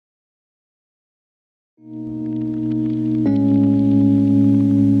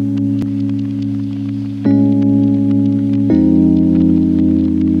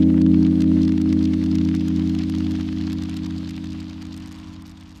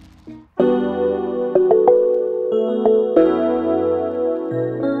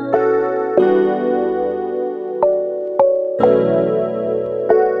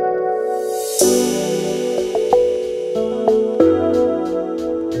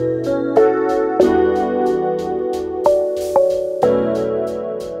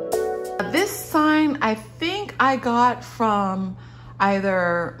got from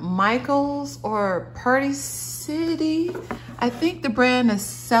either Michael's or Party City. I think the brand is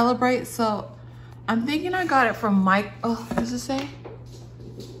Celebrate, so I'm thinking I got it from Mike. Oh, what does it say?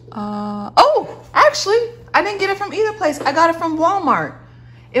 Oh, actually, I didn't get it from either place. I got it from Walmart.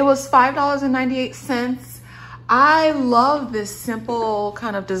 It was $5.98. I love this simple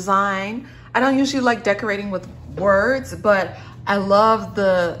kind of design. I don't usually like decorating with words, but I love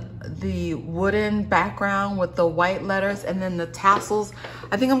the wooden background with the white letters and then the tassels.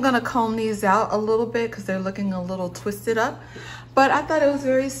 I think I'm gonna comb these out a little bit because they're looking a little twisted up. But I thought it was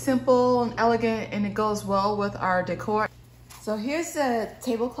very simple and elegant, and it goes well with our decor. So here's the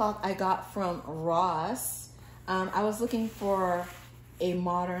tablecloth I got from Ross. I was looking for a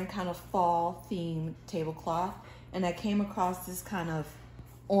modern kind of fall themed tablecloth, and I came across this kind of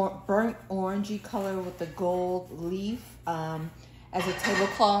burnt orangey color with the gold leaf as a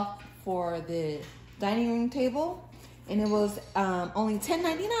tablecloth for the dining room table, and it was only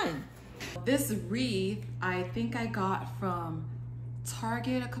 $10.99. This wreath I think I got from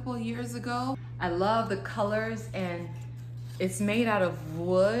Target a couple of years ago. I love the colors, and it's made out of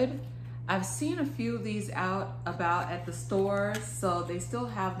wood. I've seen a few of these out about at the stores, so they still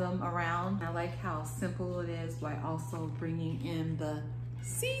have them around. I like how simple it is while also bringing in the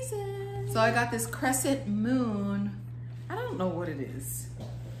season. So I got this crescent moon. I don't know what it is.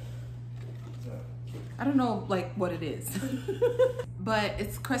 I don't know like what it is. But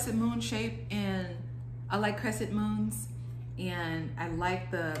it's crescent moon shape, and I like crescent moons, and I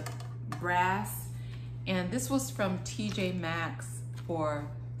like the brass. And this was from TJ Maxx for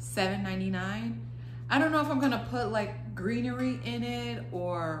 $7.99. I don't know if I'm gonna put like greenery in it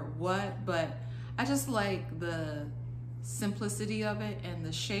or what, but I just like the simplicity of it and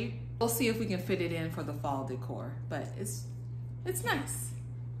the shape. We'll see if we can fit it in for the fall decor, but it's nice.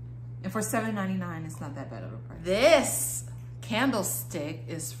 And for $7.99, it's not that bad of a price. This candlestick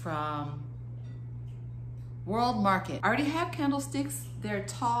is from World Market. I already have candlesticks. They're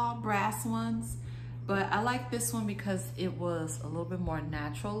tall brass ones, but I like this one because it was a little bit more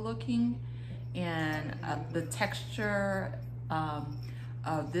natural looking, and the texture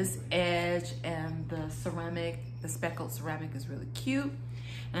of this edge and the ceramic, the speckled ceramic, is really cute.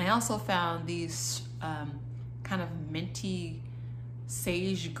 And I also found these kind of minty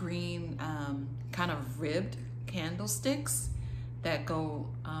sage green kind of ribbed candlesticks that go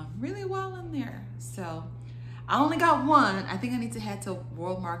really well in there. So I only got one. I think I need to head to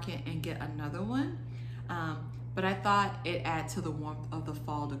World Market and get another one. But I thought it added to the warmth of the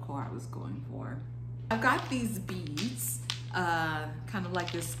fall decor I was going for. I've got these beads, kind of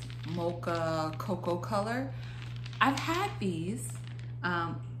like this mocha cocoa color. I've had these.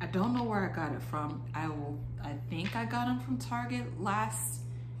 I don't know where I got it from. I think I got them from Target last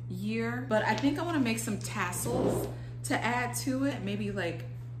year, but I think I want to make some tassels to add to it, maybe like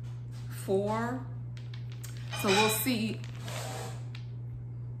 4. So we'll see.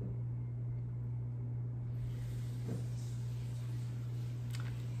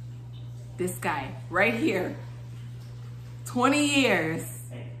 This guy right here, 20 years.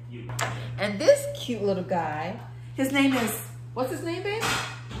 And this cute little guy, his name is, what's his name, babe?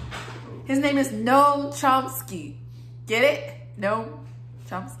 His name is No Chomsky. Get it? No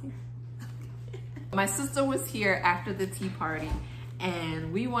Chomsky. My sister was here after the tea party,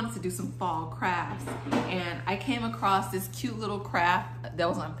 and we wanted to do some fall crafts. And I came across this cute little craft that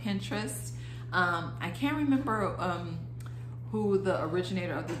was on Pinterest. I can't remember who the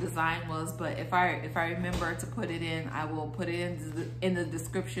originator of the design was, but if I remember to put it in, I will put it in the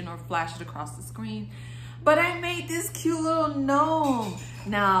description or flash it across the screen. But I made this cute little gnome.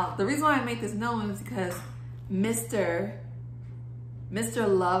 Now, the reason why I made this gnome is because Mr.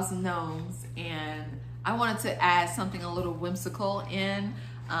 loves gnomes, and I wanted to add something a little whimsical in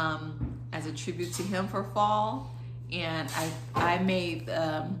as a tribute to him for fall. And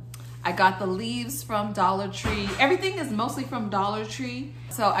I got the leaves from Dollar Tree. Everything is mostly from Dollar Tree.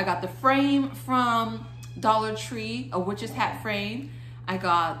 So I got the frame from Dollar Tree, a witch's hat frame. I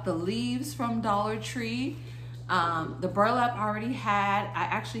got the leaves from Dollar Tree. The burlap I already had. I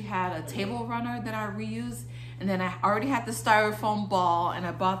actually had a table runner that I reused. And then I already had the styrofoam ball, and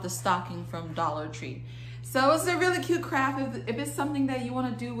I bought the stocking from Dollar Tree. So it's a really cute craft. If it's something that you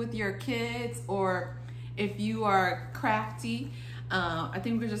want to do with your kids, or if you are crafty, I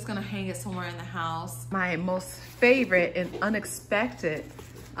think we're just gonna hang it somewhere in the house. My most favorite and unexpected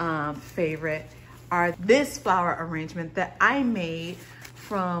favorite are this flower arrangement that I made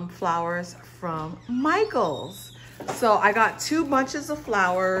from flowers from Michael's. So I got 2 bunches of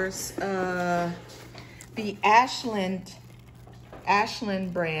flowers, the Ashland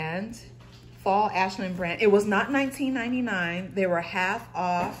brand fall Ashland brand. It was not $19.99. They were half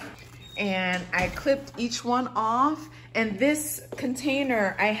off. And I clipped each one off. And this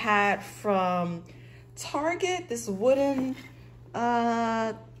container I had from Target, this wooden,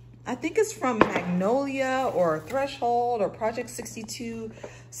 I think it's from Magnolia or Threshold or Project 62,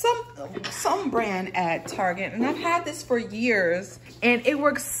 some brand at Target. And I've had this for years and it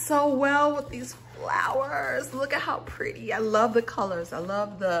works so well with these flowers. Look at how pretty. I love the colors. I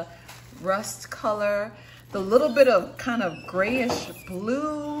love the rust color, the little bit of kind of grayish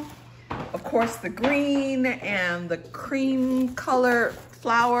blue, of course the green and the cream color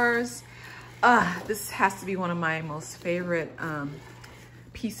flowers. This has to be one of my most favorite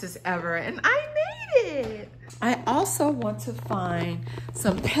pieces ever, and I made it. I also want to find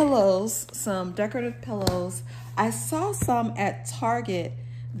some pillows, some decorative pillows. I saw some at Target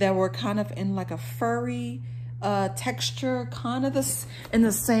that were kind of in like a furry texture, kind of in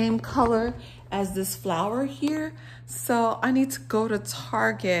the same color as this flower here. So I need to go to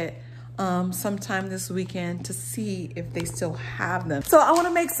Target sometime this weekend to see if they still have them. So I want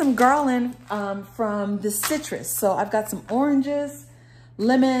to make some garland from the citrus. So I've got some oranges,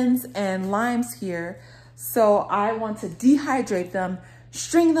 lemons, and limes here. So I want to dehydrate them,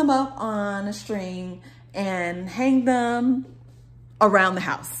 string them up on a string, and hang them around the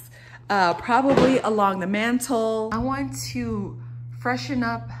house. Probably along the mantle. I want to freshen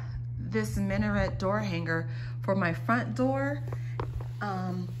up this minaret door hanger for my front door.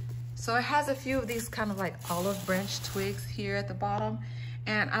 So it has a few of these kind of like olive branch twigs here at the bottom.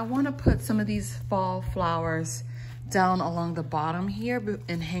 And I want to put some of these fall flowers down along the bottom here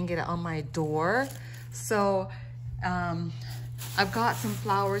and hang it on my door. So I've got some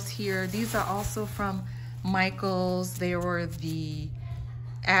flowers here. These are also from Michael's. They were the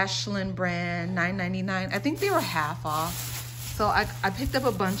Ashland brand, $9.99. I think they were half off. So I picked up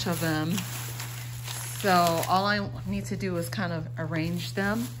a bunch of them. So all I need to do is kind of arrange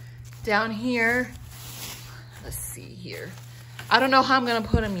them. Down here, let's see here. I don't know how I'm gonna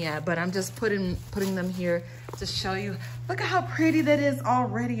put them yet, but I'm just putting them here to show you. Look at how pretty that is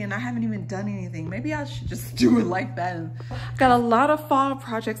already, and I haven't even done anything. Maybe I should just do it like that. I've got a lot of fall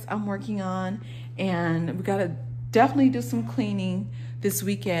projects I'm working on, and we gotta definitely do some cleaning this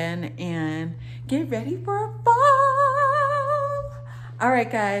weekend and get ready for fall. All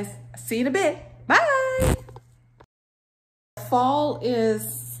right, guys, see you in a bit. Bye. Fall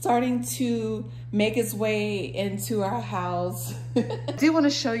is starting to make its way into our house. I do want to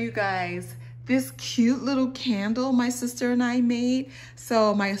show you guys this cute little candle my sister and I made.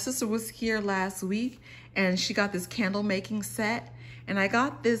 So my sister was here last week and she got this candle making set, and I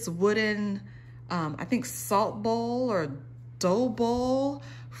got this wooden, I think salt bowl or dough bowl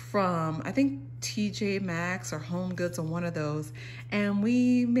from, I think TJ Maxx or Home Goods or one of those, and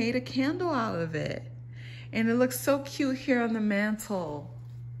we made a candle out of it. And it looks so cute here on the mantle.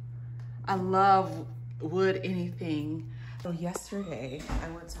 I love wood anything. So yesterday I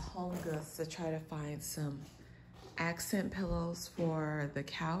went to Home Goods to try to find some accent pillows for the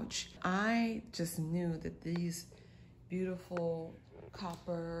couch. I just knew that these beautiful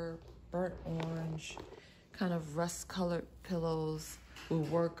copper, burnt orange, kind of rust colored pillows would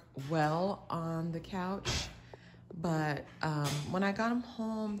work well on the couch. But when I got them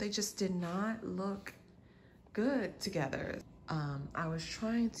home, they just did not look good together. I was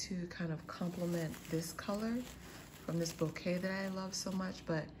trying to kind of complement this color from this bouquet that I love so much,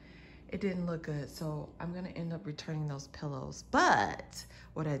 but it didn't look good. So I'm gonna end up returning those pillows. But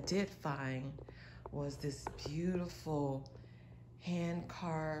what I did find was this beautiful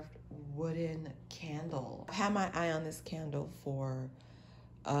hand-carved wooden candle. I had my eye on this candle for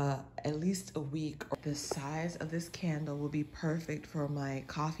at least a week. The size of this candle will be perfect for my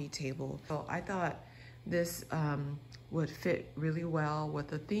coffee table. So I thought this would fit really well with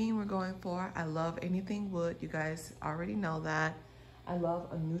the theme we're going for. I love anything wood. You guys already know that. I love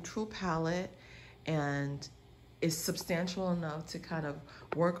a neutral palette, and it's substantial enough to kind of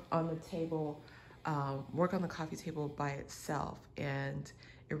work on the table, work on the coffee table by itself, and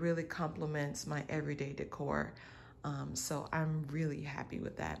it really complements my everyday decor. So I'm really happy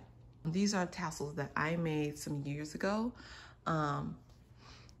with that. These are tassels that I made some years ago.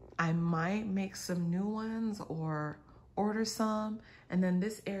 I might make some new ones or order some. And then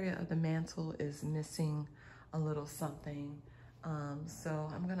this area of the mantle is missing a little something. So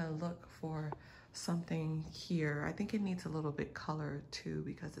I'm gonna look for something here. I think it needs a little bit color too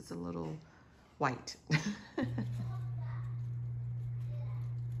because it's a little white.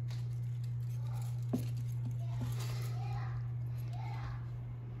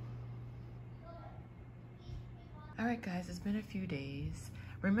 All right, guys, it's been a few days.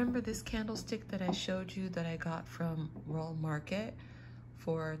 Remember this candlestick that I showed you that I got from World Market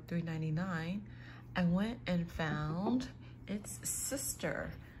for $3.99? I went and found its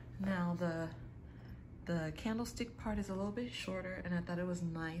sister. Now the candlestick part is a little bit shorter, and I thought it was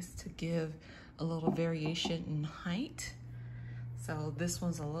nice to give a little variation in height. So this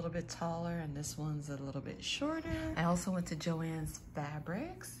one's a little bit taller and this one's a little bit shorter. I also went to Joann's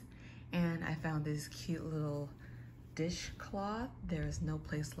Fabrics and I found this cute little dishcloth. There is no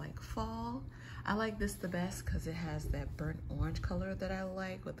place like fall. I like this the best because it has that burnt orange color that I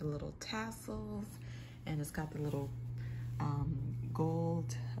like with the little tassels, and it's got the little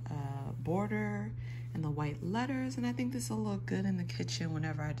gold border and the white letters, and I think this will look good in the kitchen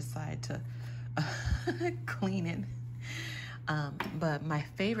whenever I decide to clean it. But my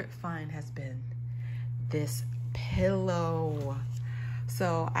favorite find has been this pillow.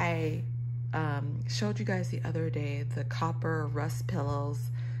 So I showed you guys the other day the copper rust pillows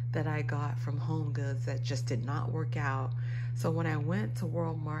that I got from Home Goods that just did not work out. So when I went to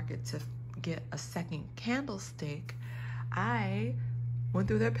World Market to get a second candlestick, I went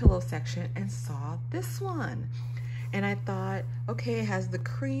through their pillow section and saw this one. And I thought, okay, it has the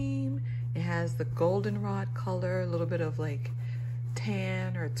cream, it has the goldenrod color, a little bit of like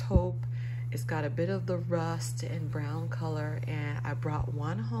tan or taupe. It's got a bit of the rust and brown color, and I brought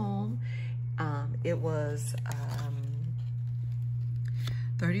one home. It was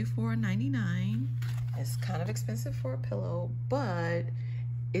 $34.99. It's kind of expensive for a pillow, but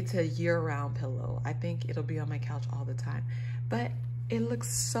it's a year-round pillow. I think it'll be on my couch all the time. But it looks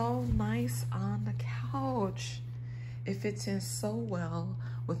so nice on the couch. It fits in so well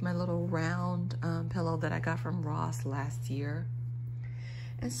with my little round pillow that I got from Ross last year.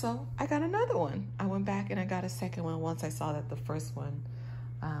 And so I got another one. I went back and I got a second one once I saw that the first one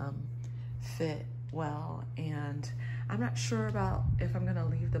fit well. And I'm not sure about if I'm gonna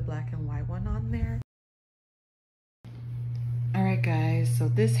leave the black and white one on there. All right, guys, so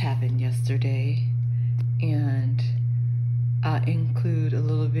this happened yesterday, and I'll include a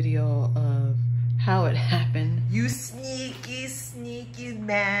little video of how it happened. You sneaky, sneaky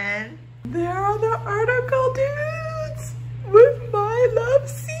man. There are the article dudes with my love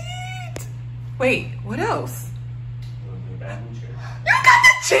seat. Wait, what else? You got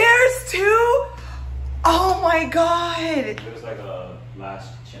the chairs too? Oh my God. It was like a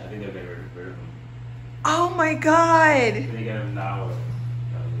last chance. I think they're getting rid of them. Oh my God. Can they get them now? Or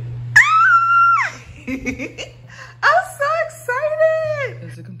I'm so excited. It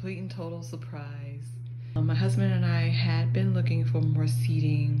was a complete and total surprise. My husband and I had been looking for more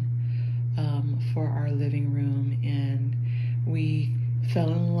seating for our living room, and we fell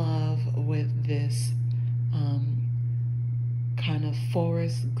in love with this kind of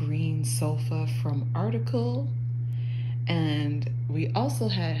forest green sofa from Article. And we also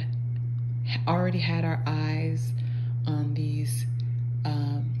had already had our eyes on these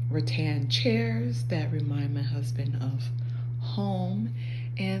rattan chairs that remind my husband of home,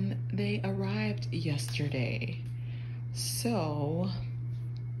 and they arrived yesterday. So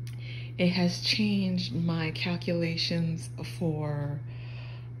it has changed my calculations for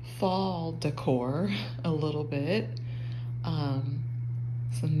fall decor a little bit.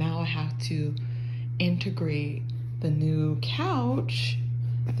 So now I have to integrate the new couch,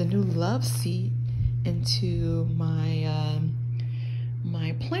 the new love seat, into my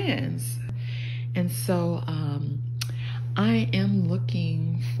my plans. And so I am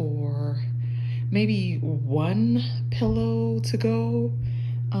looking for maybe one pillow to go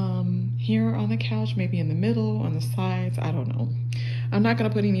here on the couch, maybe in the middle, on the sides, I don't know. I'm not gonna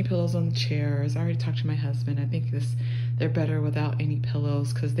put any pillows on the chairs. I already talked to my husband. I think they're better without any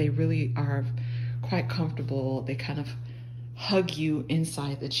pillows because they really are quite comfortable. They kind of hug you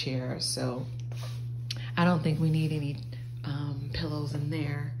inside the chair. So I don't think we need any pillows in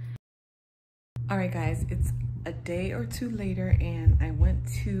there. All right, guys, it's a day or two later, and I went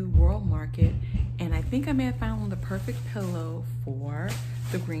to World Market, and I think I may have found the perfect pillow for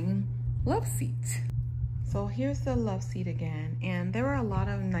the green love seat. So here's the love seat again, and there were a lot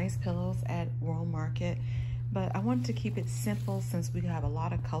of nice pillows at World Market, but I wanted to keep it simple since we have a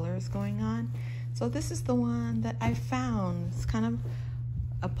lot of colors going on. So this is the one that I found. It's kind of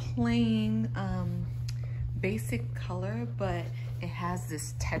a plain basic color, but it has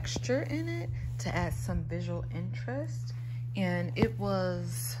this texture in it to add some visual interest. And it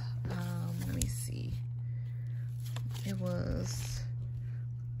was, let me see, it was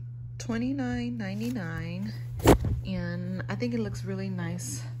 $29.99, and I think it looks really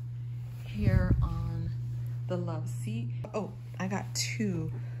nice here on the love seat. Oh, I got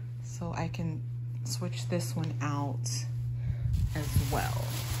two, so I can switch this one out as well.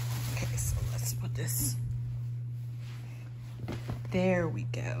 Okay, so let's put this. There we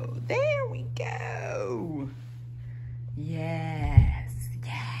go. There we go. Yes,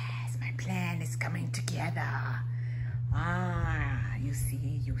 yes, my plan is coming together. Ah, you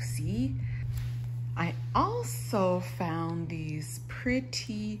see, you see? I also found these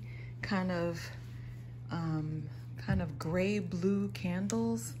pretty kind of gray blue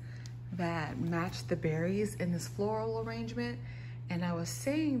candles that match the berries in this floral arrangement. And I was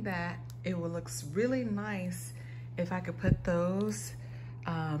saying that it would look really nice if I could put those,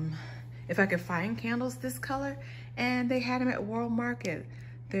 if I could find candles this color. And they had them at World Market.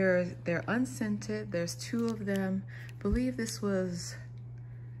 They're unscented. There's 2 of them. I believe this was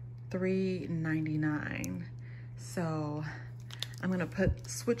 $3.99. So I'm gonna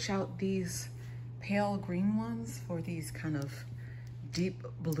switch out these pale green ones for these kind of deep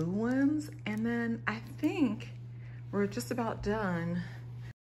blue ones. And then I think we're just about done.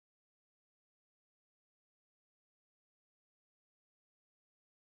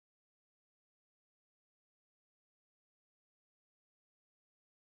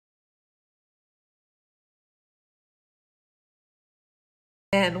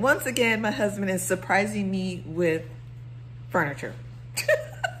 And once again, my husband is surprising me with furniture.